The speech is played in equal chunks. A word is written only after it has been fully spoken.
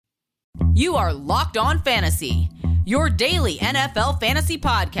You are Locked On Fantasy, your daily NFL fantasy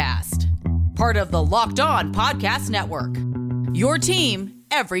podcast. Part of the Locked On Podcast Network, your team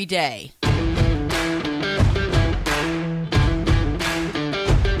every day.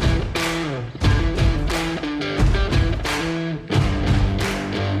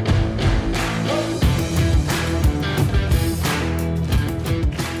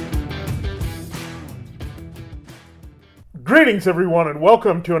 Greetings, everyone, and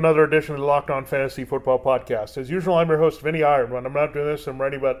welcome to another edition of the Locked On Fantasy Football Podcast. As usual, I'm your host, Vinnie Iyer. When I'm not doing this, I'm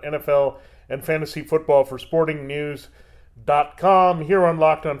writing about NFL and fantasy football for sportingnews.com. Here on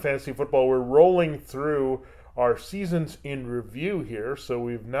Locked On Fantasy Football, we're rolling through our seasons in review here. So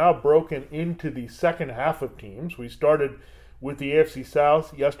we've now broken into the second half of teams. We started with the AFC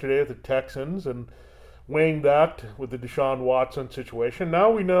South yesterday with the Texans and weighing that with the Deshaun Watson situation. Now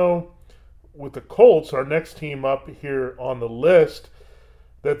we know with the Colts, our next team up here on the list,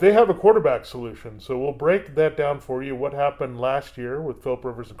 that they have a quarterback solution. So we'll break that down for you, what happened last year with Philip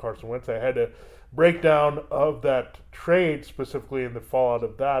Rivers and Carson Wentz. I had a breakdown of that trade specifically in the fallout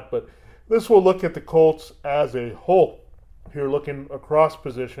of that, but this will look at the Colts as a whole. Here looking across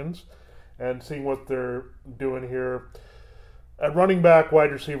positions and seeing what they're doing here at running back,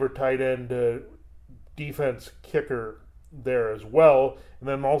 wide receiver, tight end, defense, kicker there as well, and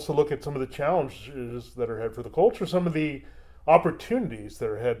then also look at some of the challenges that are ahead for the Colts or some of the opportunities that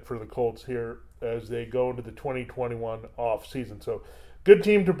are ahead for the Colts here as they go into the 2021 offseason. So good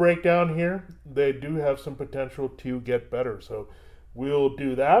team to break down here. They do have some potential to get better, so we'll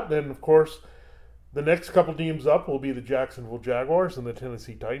do that. Then, of course, the next couple teams up will be the Jacksonville Jaguars and the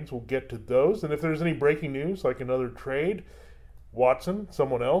Tennessee Titans. We'll get to those, and if there's any breaking news, like another trade, Watson,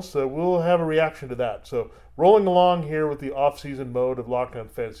 someone else, we'll have a reaction to that. So rolling along here with the offseason mode of Locked On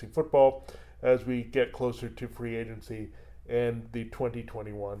Fantasy Football as we get closer to free agency and the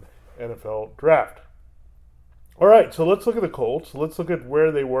 2021 NFL Draft. All right, so let's look at the Colts. Let's look at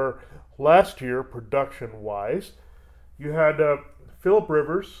where they were last year production-wise. You had Philip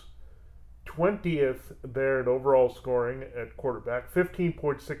Rivers, 20th there in overall scoring at quarterback,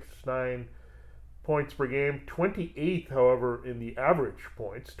 15.69 points per game, 28th, however, in the average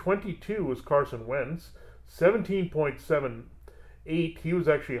points. 22 was Carson Wentz, 17.78. He was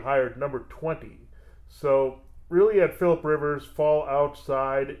actually higher at number 20. So really had Philip Rivers fall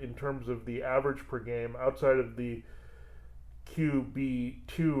outside in terms of the average per game, outside of the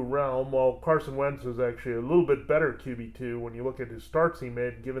QB2 realm, while Carson Wentz was actually a little bit better QB2 when you look at his starts he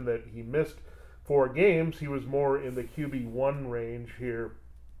made. Given that he missed 4 games, he was more in the QB1 range here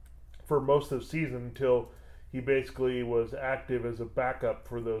for most of the season until he basically was active as a backup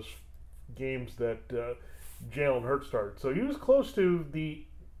for those games that Jalen Hurts started. So he was close to the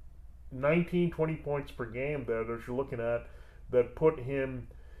 19, 20 points per game that you're looking at that put him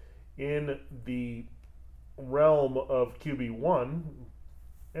in the realm of QB1.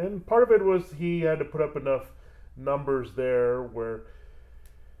 And part of it was he had to put up enough numbers there where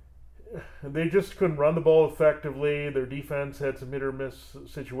they just couldn't run the ball effectively. Their defense had some hit or miss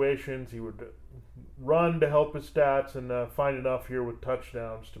situations. He would run to help his stats and find enough here with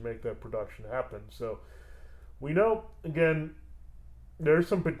touchdowns to make that production happen. So we know, again, there's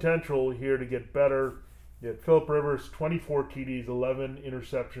some potential here to get better. You had Philip Rivers, 24 TDs, 11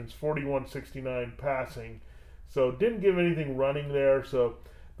 interceptions, 41-69 passing. So didn't give anything running there. So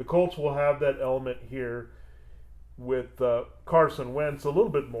the Colts will have that element here with Carson Wentz a little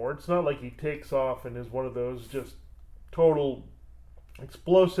bit more. It's not like he takes off and is one of those just total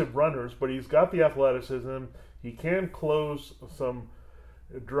explosive runners, but he's got the athleticism. He can close some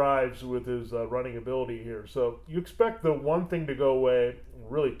drives with his running ability here. So you expect the one thing to go away,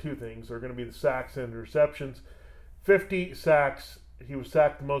 really two things, are going to be the sacks and interceptions. 50 sacks. He was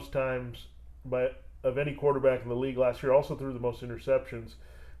sacked the most times of any quarterback in the league last year. Also threw the most interceptions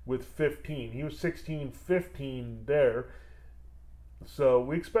with 15. He was 16-15 there. So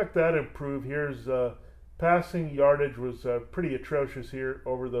we expect that to improve. Here's passing yardage was pretty atrocious here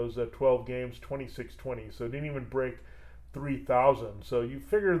over those 12 games, 26-20. So didn't even break 3,000. So you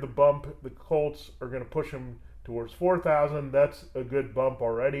figure the Colts are going to push him towards 4,000. That's a good bump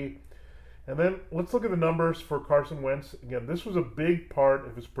already. And then let's look at the numbers for Carson Wentz. Again, this was a big part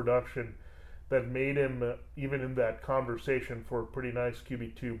of his production that made him even in that conversation for a pretty nice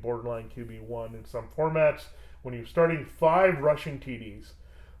QB2, borderline QB1 in some formats, when he was starting 5 rushing TDs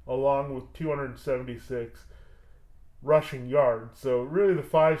along with 276 rushing yards. So really the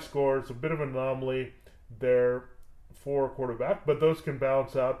 5 scores, a bit of an anomaly there for a quarterback, but those can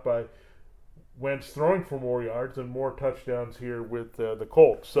balance out by Wentz throwing for more yards and more touchdowns here with the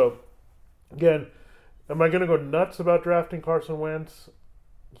Colts. So again, am I going to go nuts about drafting Carson Wentz?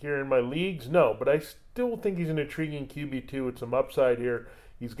 here in my leagues? No, but I still think he's an intriguing QB2 with some upside here.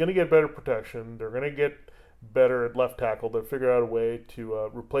 He's going to get better protection. They're going to get better at left tackle. They'll figure out a way to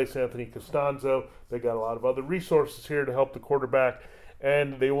replace Anthony Costanzo. They got a lot of other resources here to help the quarterback,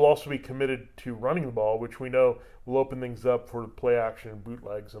 and they will also be committed to running the ball, which we know will open things up for play action and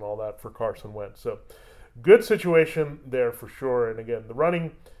bootlegs and all that for Carson Wentz. So good situation there for sure. And again,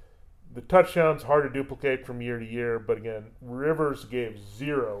 the touchdowns hard to duplicate from year to year, but again, Rivers gave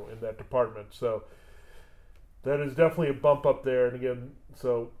 0 in that department. So that is definitely a bump up there. And again,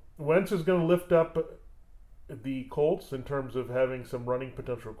 so Wentz is going to lift up the Colts in terms of having some running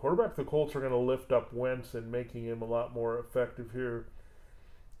potential quarterback. The Colts are going to lift up Wentz and making him a lot more effective here.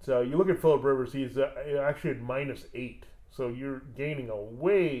 So you look at Phillip Rivers, he's actually at -8. So you're gaining a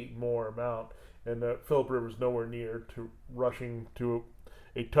way more amount. And Phillip Rivers nowhere near to rushing to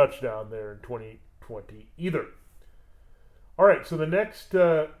a touchdown there in 2020 either. All right, so the next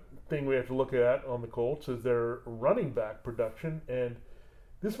thing we have to look at on the Colts is their running back production. And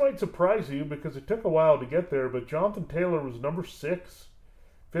this might surprise you because it took a while to get there, but Jonathan Taylor was number 6,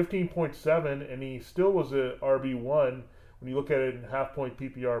 15.7, and he still was a RB1 when you look at it in half-point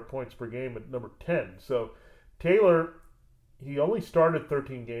PPR points per game at number 10. So Taylor, he only started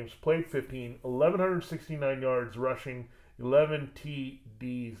 13 games, played 15, 1,169 yards rushing, 11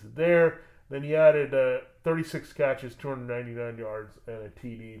 TDs there. Then he added 36 catches, 299 yards, and a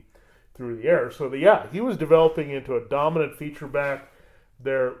TD through the air. So, he was developing into a dominant feature back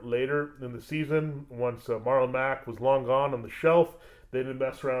there later in the season. Once Marlon Mack was long gone on the shelf, they didn't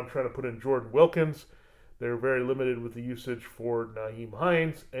mess around trying to put in Jordan Wilkins. They were very limited with the usage for Nyheim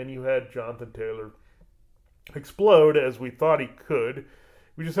Hines, and you had Jonathan Taylor explode as we thought he could.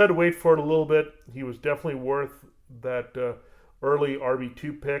 We just had to wait for it a little bit. He was definitely worth that early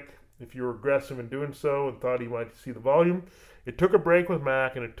RB2 pick if you were aggressive in doing so and thought he might see the volume. It took a break with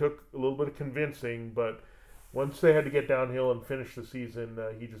Mack, and it took a little bit of convincing, but once they had to get downhill and finish the season,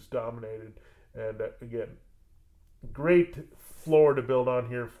 he just dominated. And again, great floor to build on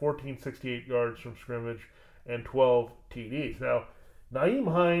here. 1,468 yards from scrimmage and 12 TDs. Now,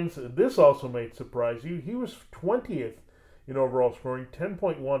 Nyheim Hines, this also may surprise you. He was 20th in overall scoring,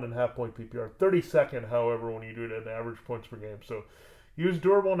 10.1 in half-point PPR. 32nd, however, when you do it at average points per game. So he was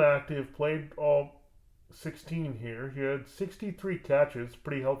durable and active, played all 16 here. He had 63 catches,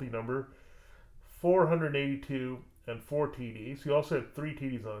 pretty healthy number. 482 and 4 TDs. He also had 3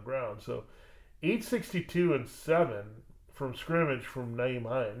 TDs on the ground. So 862 and 7 from scrimmage from Nyheim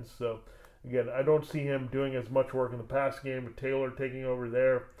Hines. So again, I don't see him doing as much work in the pass game, but Taylor taking over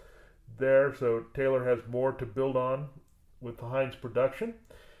there. So Taylor has more to build on with the Hines production.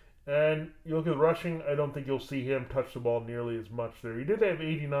 And you look at the rushing, I don't think you'll see him touch the ball nearly as much there. He did have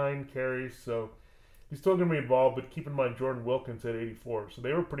 89 carries, so he's still going to be involved, but keep in mind Jordan Wilkins had 84. So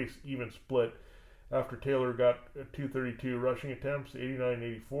they were pretty even split after Taylor got 232 rushing attempts,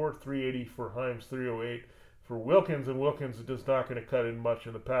 89-84, 380 for Hines, 308 for Wilkins. And Wilkins is just not going to cut in much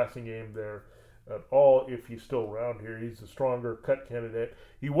in the passing game there at all if he's still around here. He's a stronger cut candidate.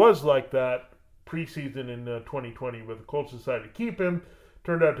 He was like that preseason in 2020, but the Colts decided to keep him.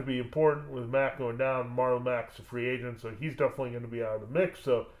 Turned out to be important with Mack going down. Marlon Mack's a free agent, so he's definitely going to be out of the mix.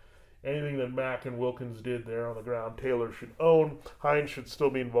 So anything that Mack and Wilkins did there on the ground, Taylor should own. Hines should still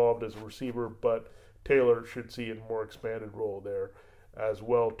be involved as a receiver, but Taylor should see a more expanded role there as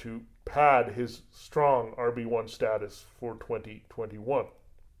well to pad his strong RB1 status for 2021.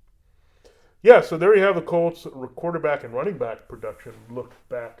 Yeah, so there you have the Colts quarterback and running back production. Look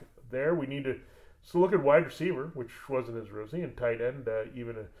back there. We need to look at wide receiver, which wasn't as rosy, and tight end,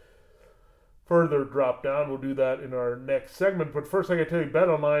 even a further drop down. We'll do that in our next segment. But first, I got to tell you,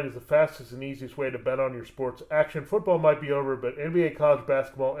 BetOnline is the fastest and easiest way to bet on your sports action. Football might be over, but NBA, college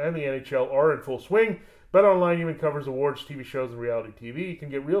basketball, and the NHL are in full swing. BetOnline even covers awards, TV shows, and reality TV. You can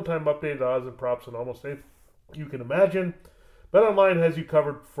get real-time updated odds and props on almost anything you can imagine. BetOnline has you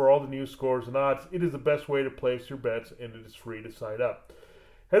covered for all the news, scores, and odds. It is the best way to place your bets, and it is free to sign up.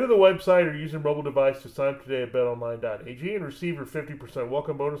 Head to the website or use your mobile device to sign up today at betonline.ag and receive your 50%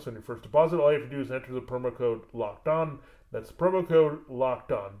 welcome bonus on your first deposit. All you have to do is enter the promo code LOCKEDON. That's the promo code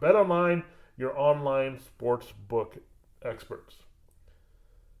LOCKEDON. BetOnline, your online sports book experts.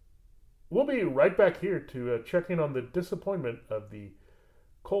 We'll be right back here to check in on the disappointment of the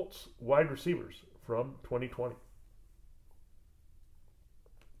Colts wide receivers from 2020.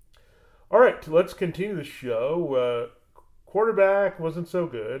 All right, let's continue the show. Quarterback wasn't so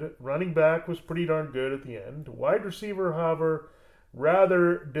good. Running back was pretty darn good at the end. Wide receiver, however,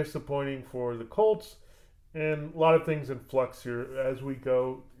 rather disappointing for the Colts. And a lot of things in flux here as we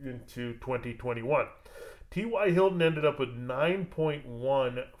go into 2021. T.Y. Hilton ended up with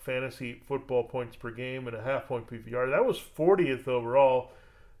 9.1 fantasy football points per game and a half-point PPR. That was 40th overall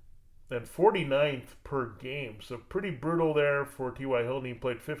and 49th per game. So pretty brutal there for T.Y. Hilton. He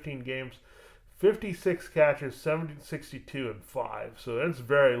played 15 games, 56 catches, 62, and 5. So that's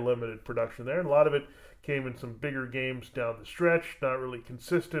very limited production there. And a lot of it came in some bigger games down the stretch. Not really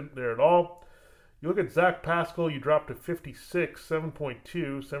consistent there at all. You look at Zach Pascal, you drop to 56,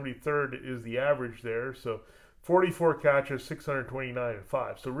 7.2. 73rd is the average there. So 44 catches, 629, and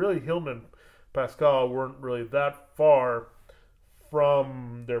 5. So really, Hilton and Pascal weren't really that far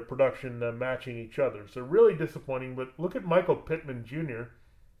from their production matching each other. So really disappointing. But look at Michael Pittman Jr.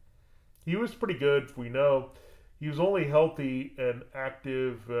 He was pretty good, we know. He was only healthy and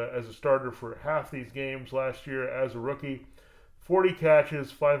active as a starter for half these games last year as a rookie. 40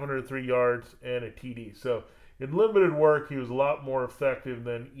 catches, 503 yards, and a TD. So in limited work, he was a lot more effective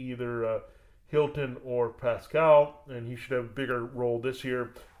than either Hilton or Pascal, and he should have a bigger role this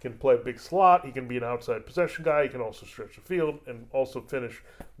year. Can play a big slot. He can be an outside possession guy. He can also stretch the field and also finish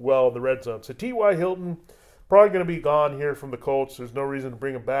well in the red zone. So T.Y. Hilton probably going to be gone here from the Colts. There's no reason to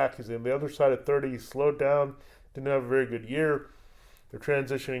bring him back. He's on the other side of 30. He slowed down. Didn't have a very good year. They're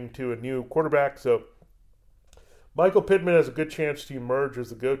transitioning to a new quarterback, so Michael Pittman has a good chance to emerge as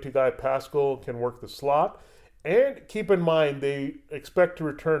the go-to guy. Pascal can work the slot. And keep in mind, they expect to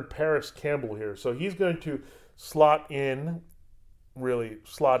return Paris Campbell here. So he's going to slot in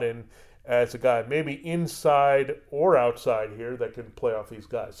as a guy maybe inside or outside here that can play off these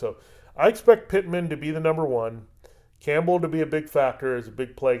guys. So I expect Pittman to be the number one, Campbell to be a big factor as a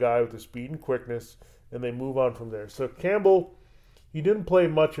big play guy with the speed and quickness, and they move on from there. So Campbell, he didn't play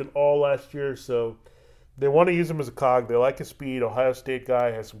much at all last year, so they want to use him as a cog. They like his speed. Ohio State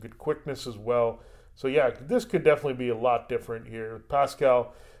guy, has some good quickness as well. So, yeah, this could definitely be a lot different here.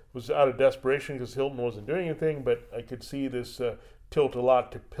 Pascal was out of desperation because Hilton wasn't doing anything, but I could see this tilt a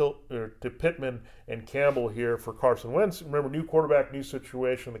lot to Pittman and Campbell here for Carson Wentz. Remember, new quarterback, new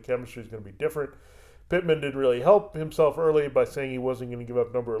situation. The chemistry is going to be different. Pittman didn't really help himself early by saying he wasn't going to give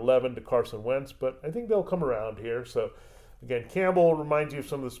up number 11 to Carson Wentz, but I think they'll come around here. So, again, Campbell reminds you of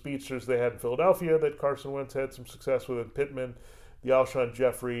some of the speedsters they had in Philadelphia that Carson Wentz had some success with. And Pittman, the Alshon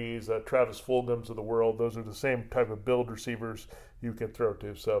Jeffries, Travis Fulghams of the world, those are the same type of build receivers you can throw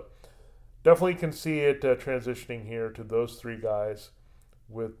to. So definitely can see it transitioning here to those three guys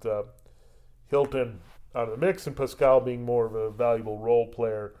with Hilton out of the mix and Pascal being more of a valuable role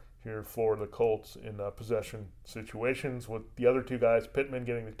player here for the Colts in possession situations, with the other two guys, Pittman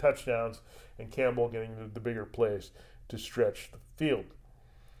getting the touchdowns and Campbell getting the bigger plays to stretch the field.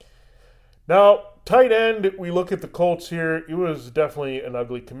 Now, tight end, we look at the Colts here. It was definitely an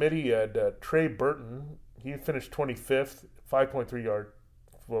ugly committee. You had Trey Burton. He finished 25th, 5.3 yard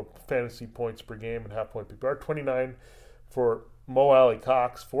fantasy points per game and half-point PPR. 29 for Mo Alley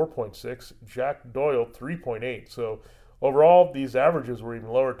Cox, 4.6. Jack Doyle, 3.8. So overall, these averages were even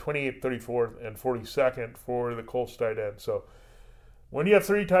lower, 28th, 34th, and 42nd for the Colts tight end. So when you have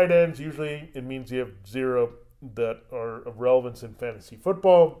three tight ends, usually it means you have zero that are of relevance in fantasy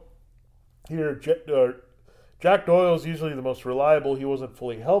football. Here, Jack Doyle is usually the most reliable. He wasn't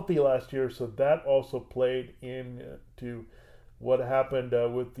fully healthy last year, so that also played into what happened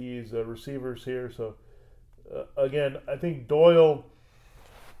with these receivers here. So, again, I think Doyle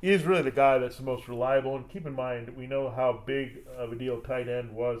is really the guy that's the most reliable. And keep in mind, we know how big of a deal tight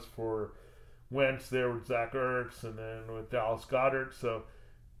end was for Wentz there with Zach Ertz and then with Dallas Goedert. So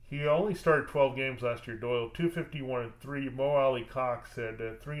he only started 12 games last year, Doyle, 251 and 3. Mo Alley Cox had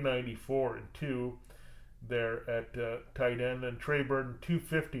 394 and 2 there at tight end. And Trey Burton,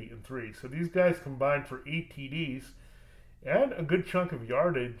 250 and 3. So these guys combined for 8 TDs and a good chunk of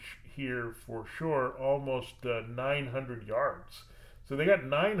yardage here for sure, almost 900 yards. So they got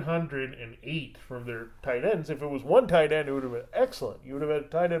 908 from their tight ends. If it was one tight end, it would have been excellent. You would have had a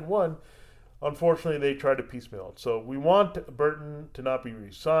tight end one. Unfortunately, they tried to piecemeal it. So we want Burton to not be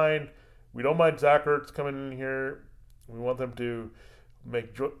re-signed. We don't mind Zach Ertz coming in here. We want them to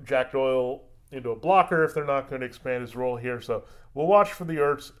make Jack Doyle into a blocker if they're not going to expand his role here. So we'll watch for the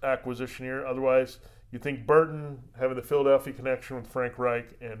Ertz acquisition here. Otherwise, you think Burton, having the Philadelphia connection with Frank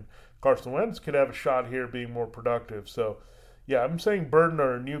Reich and Carson Wentz, could have a shot here being more productive. So, yeah, I'm saying Burton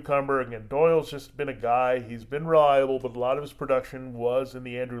or a newcomer. Again, Doyle's just been a guy. He's been reliable, but a lot of his production was in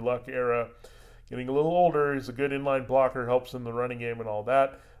the Andrew Luck era. Getting a little older, he's a good inline blocker, helps in the running game and all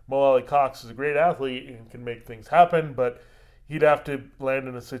that. Mo Alley Cox is a great athlete and can make things happen, but he'd have to land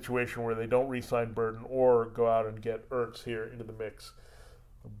in a situation where they don't re-sign Burton or go out and get Ertz here into the mix.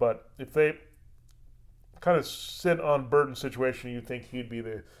 But if they kind of sit on Burton's situation, you'd think he'd be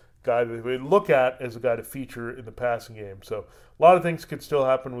the guy that we look at as a guy to feature in the passing game. So a lot of things could still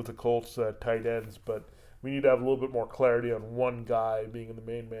happen with the Colts tight ends, but we need to have a little bit more clarity on one guy being the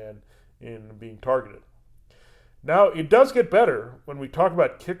main man in being targeted. Now, it does get better when we talk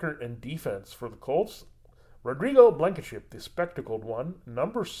about kicker and defense for the Colts. Rodrigo Blankenship, the spectacled one,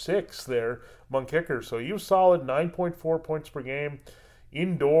 number 6 there among kickers. So he was solid, 9.4 points per game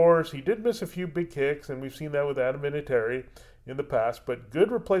indoors. He did miss a few big kicks, and we've seen that with Adam Vinatieri in the past. But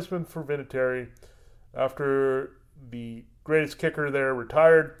good replacement for Vinatieri after the greatest kicker there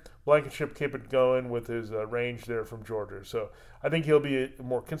retired. Blankenship kept it going with his range there from Georgia. So I think he'll be a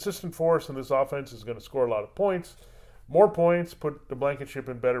more consistent force, and this offense is going to score a lot of points. More points, put the Blankenship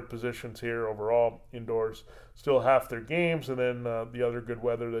in better positions here overall indoors. Still half their games, and then the other good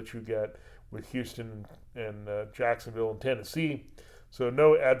weather that you get with Houston and Jacksonville and Tennessee. So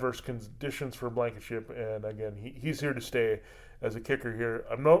no adverse conditions for Blankenship, and again, he's here to stay as a kicker here.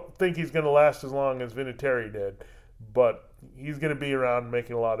 I don't think he's going to last as long as Vinatieri did, but he's going to be around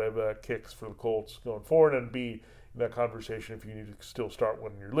making a lot of kicks for the Colts going forward and be in that conversation if you need to still start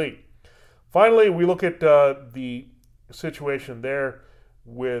one in your league. Finally, we look at the situation there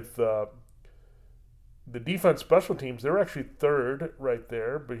with the defense special teams. They're actually third right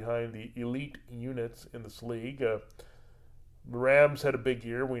there behind the elite units in this league. The Rams had a big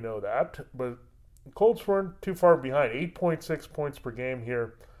year, we know that, but the Colts weren't too far behind. 8.6 points per game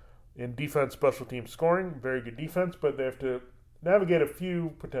here in defense special team scoring. Very good defense, but they have to navigate a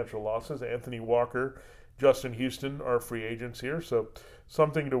few potential losses. Anthony Walker, Justin Houston are free agents here, so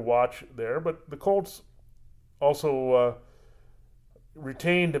something to watch there. But the Colts also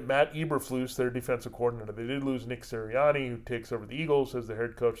retained Matt Eberflus, their defensive coordinator. They did lose Nick Sirianni, who takes over the Eagles as the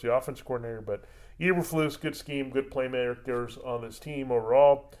head coach, the offensive coordinator. But Eberflus, good scheme, good playmakers on this team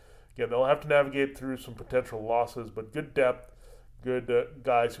overall. Again, they'll have to navigate through some potential losses, but good depth, good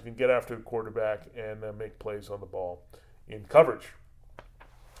guys who can get after the quarterback and make plays on the ball in coverage.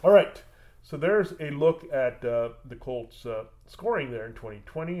 All right, so there's a look at the Colts scoring there in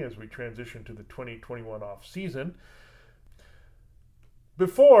 2020 as we transition to the 2021 offseason.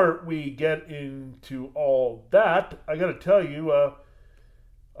 Before we get into all that, I got to tell you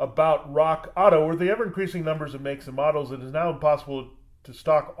about Rock Auto. With the ever-increasing numbers of makes and models, it is now impossible to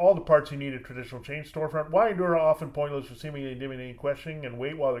stock all the parts you need at a traditional chain storefront. Why endure often pointless or seemingly intimidating questioning and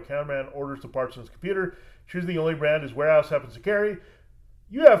wait while the counterman orders the parts on his computer, choosing the only brand his warehouse happens to carry?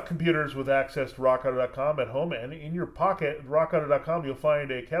 You have computers with access to RockAuto.com at home and in your pocket. At RockAuto.com, you'll find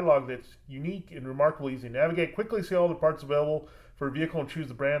a catalog that's unique and remarkably easy to navigate. Quickly see all the parts available for a vehicle and choose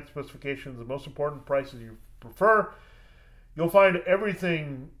the brand, specifications, and most important, prices you prefer. You'll find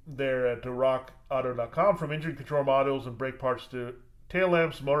everything there at RockAuto.com, from engine control modules and brake parts to tail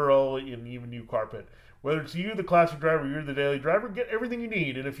lamps, motor oil, and even new carpet. Whether it's you, the classic driver, or you're the daily driver, get everything you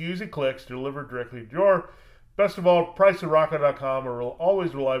need. And if you use clicks, delivered directly to your. Best of all, prices at RockAuto.com are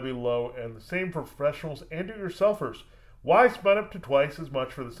always reliably low, and the same for professionals and do-it-yourselfers. Why spend up to twice as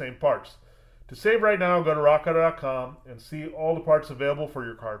much for the same parts? To save right now, go to RockAuto.com and see all the parts available for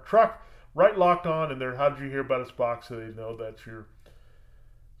your car or truck. Right Locked On in their How Did You Hear About Us box so they know that you're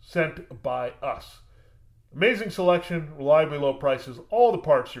sent by us. Amazing selection, reliably low prices, all the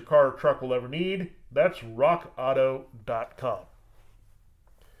parts your car or truck will ever need. That's RockAuto.com.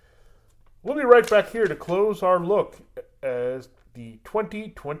 We'll be right back here to close our look as the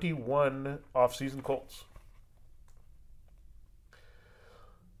 2021 offseason Colts.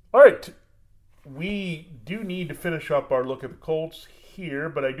 All right, we do need to finish up our look at the Colts here,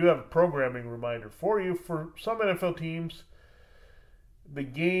 but I do have a programming reminder for you. For some NFL teams, the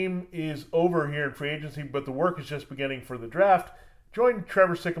game is over here in free agency, but the work is just beginning for the draft. Join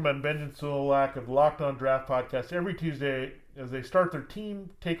Trevor Sickham and Benjamin Solak of the Locked On Draft Podcast every Tuesday as they start their Team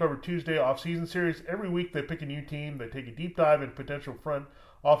Takeover Tuesday off-season series. Every week they pick a new team. They take a deep dive into potential front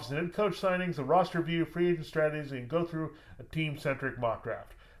office and head coach signings, a roster review, free agent strategies, and go through a team-centric mock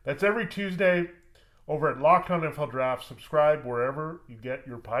draft. That's every Tuesday over at Locked On NFL Draft. Subscribe wherever you get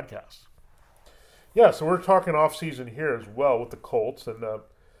your podcasts. Yeah, so we're talking off-season here as well with the Colts. And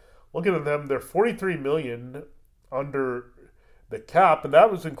looking at them, they're $43 million under the cap, and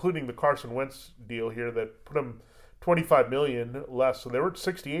that was including the Carson Wentz deal here that put them $25 million less. So they were at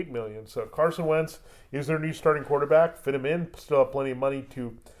 $68 million. So Carson Wentz is their new starting quarterback. Fit him in. Still have plenty of money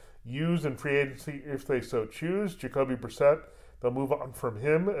to use in free agency if they so choose. Jacoby Brissett, they'll move on from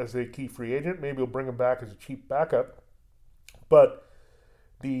him as a key free agent. Maybe they'll bring him back as a cheap backup. But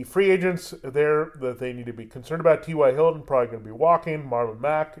the free agents there that they need to be concerned about, T.Y. Hilton probably going to be walking. Marlon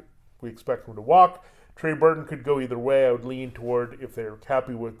Mack, we expect him to walk. Trey Burton could go either way. I would lean toward, if they're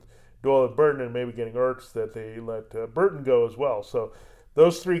happy with Doyle and Burton and maybe getting Ertz, that they let Burton go as well. So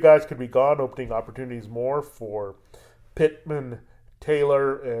those three guys could be gone, opening opportunities more for Pittman,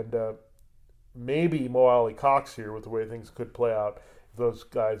 Taylor, and maybe Mo Alley Cox here with the way things could play out if those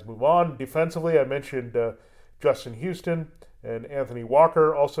guys move on. Defensively, I mentioned Justin Houston and Anthony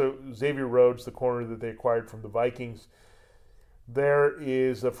Walker. Also, Xavier Rhodes, the corner that they acquired from the Vikings. There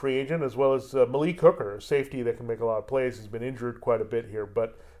is a free agent, as well as Malik Hooker, a safety that can make a lot of plays. He's been injured quite a bit here,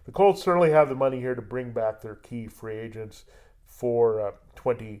 but the Colts certainly have the money here to bring back their key free agents for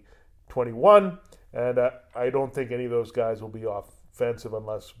 2021, and I don't think any of those guys will be offensive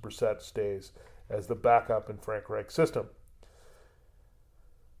unless Brissett stays as the backup in Frank Reich's system.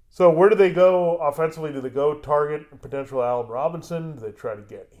 So where do they go offensively? Do they go target potential Allen Robinson? Do they try to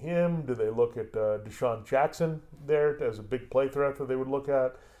get him? Do they look at Deshaun Jackson there as a big play threat that they would look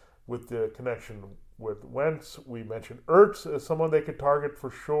at with the connection with Wentz? We mentioned Ertz as someone they could target for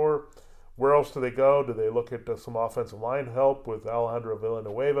sure. Where else do they go? Do they look at some offensive line help with Alejandro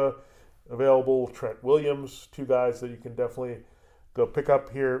Villanueva available, Trent Williams, two guys that you can definitely go pick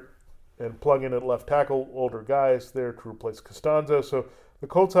up here and plug in at left tackle, older guys there to replace Costanzo. So the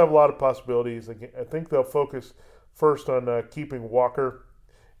Colts have a lot of possibilities. I think they'll focus first on keeping Walker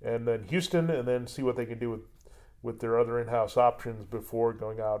and then Houston, and then see what they can do with their other in-house options before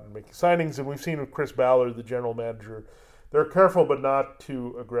going out and making signings. And we've seen with Chris Ballard, the general manager, they're careful but not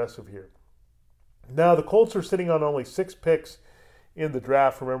too aggressive here. Now, the Colts are sitting on only 6 picks in the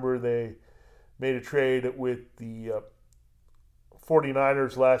draft. Remember, they made a trade with the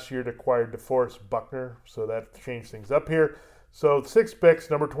 49ers last year to acquire DeForest Buckner, so that changed things up here. So 6 picks,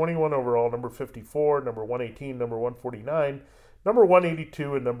 number 21 overall, number 54, number 118, number 149, number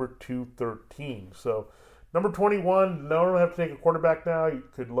 182, and number 213. So number 21, no, don't have to take a quarterback now. You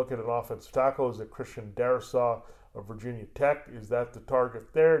could look at an offensive tackle. Is it Christian Darrisaw of Virginia Tech? Is that the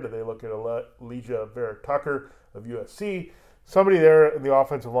target there? Do they look at Elijah Vera-Tucker of USC? Somebody there in the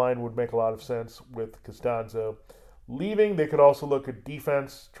offensive line would make a lot of sense with Costanzo leaving. They could also look at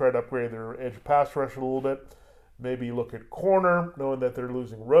defense, try to upgrade their edge pass rush a little bit. Maybe look at corner, knowing that they're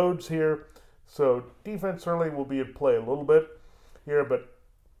losing Rhodes here. So defense certainly will be at play a little bit here, but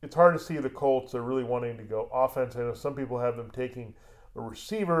it's hard to see the Colts are really wanting to go offense. I know some people have them taking a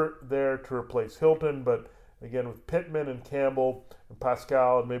receiver there to replace Hilton, but again, with Pittman and Campbell and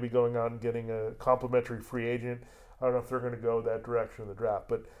Pascal and maybe going out and getting a complimentary free agent, I don't know if they're going to go that direction in the draft.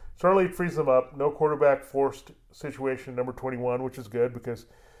 But certainly it frees them up. No quarterback forced situation, number 21, which is good because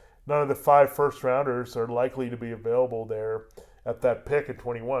none of the 5 first-rounders are likely to be available there at that pick at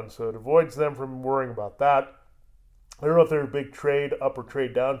 21. So it avoids them from worrying about that. I don't know if they're a big trade up or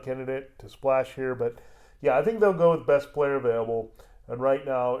trade down candidate to splash here, but yeah, I think they'll go with best player available. And right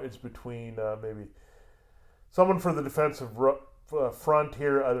now it's between maybe someone for the defensive front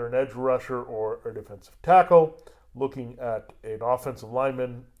here, either an edge rusher or a defensive tackle, looking at an offensive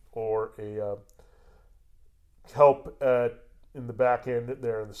lineman or a help in the back end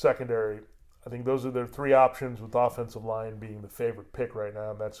there in the secondary. I think those are their 3 options, with offensive line being the favorite pick right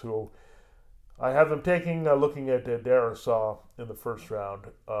now. And that's who I have them taking, looking at Darrisaw in the first round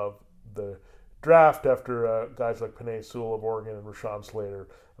of the draft after guys like Penei Sewell of Oregon and Rashawn Slater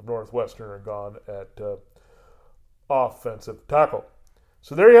of Northwestern are gone at offensive tackle.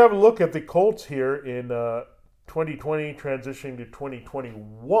 So there you have a look at the Colts here in 2020 transitioning to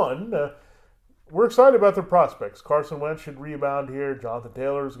 2021. We're excited about their prospects. Carson Wentz should rebound here. Jonathan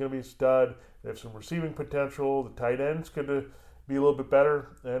Taylor is going to be a stud. They have some receiving potential. The tight ends could be a little bit better.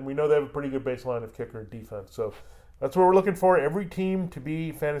 And we know they have a pretty good baseline of kicker and defense. So that's what we're looking for. Every team to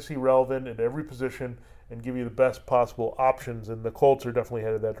be fantasy relevant at every position and give you the best possible options. And the Colts are definitely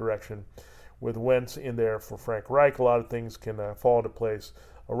headed that direction. With Wentz in there for Frank Reich, a lot of things can fall into place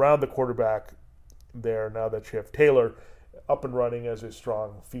around the quarterback there now that you have Taylor up and running as a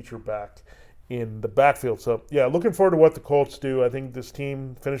strong feature back in the backfield. So, yeah, looking forward to what the Colts do. I think this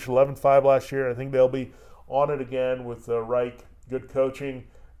team finished 11-5 last year. I think they'll be on it again with Reich. Good coaching,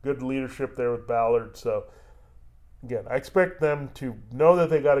 good leadership there with Ballard. So, again, I expect them to know that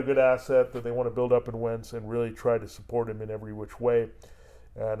they got a good asset that they want to build up in Wentz and really try to support him in every which way.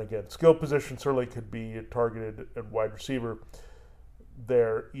 And, again, skill position certainly could be targeted at wide receiver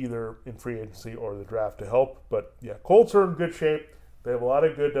there, either in free agency or the draft to help. But, yeah, Colts are in good shape. They have a lot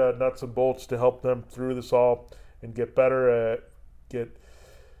of good nuts and bolts to help them through this all and get better, get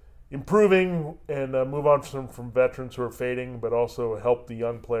improving, and move on from veterans who are fading, but also help the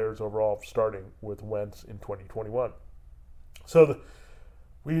young players overall, starting with Wentz in 2021. So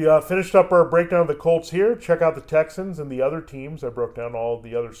we finished up our breakdown of the Colts here. Check out the Texans and the other teams. I broke down all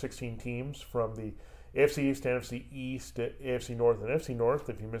the other 16 teams from the AFC East, NFC East, AFC North, and NFC North.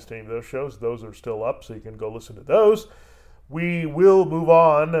 If you missed any of those shows, those are still up, so you can go listen to those. We will move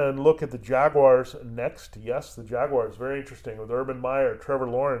on and look at the Jaguars next. Yes, the Jaguars, very interesting, with Urban Meyer, Trevor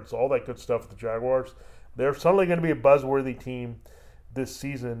Lawrence, all that good stuff with the Jaguars. They're suddenly going to be a buzzworthy team this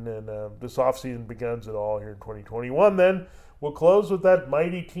season, and this offseason begins it all here in 2021. Then we'll close with that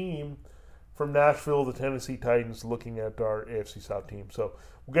mighty team from Nashville, the Tennessee Titans, looking at our AFC South team. So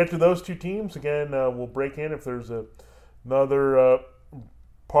we'll get to those two teams. Again, we'll break in if there's another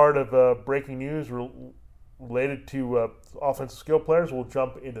part of breaking news related to offensive skill players. We'll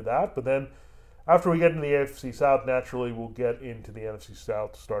jump into that. But then after we get into the AFC South, naturally we'll get into the NFC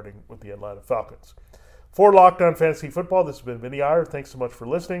South, starting with the Atlanta Falcons. For Locked On Fantasy Football, this has been Vinnie Iyer. Thanks so much for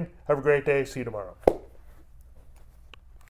listening. Have a great day. See you tomorrow.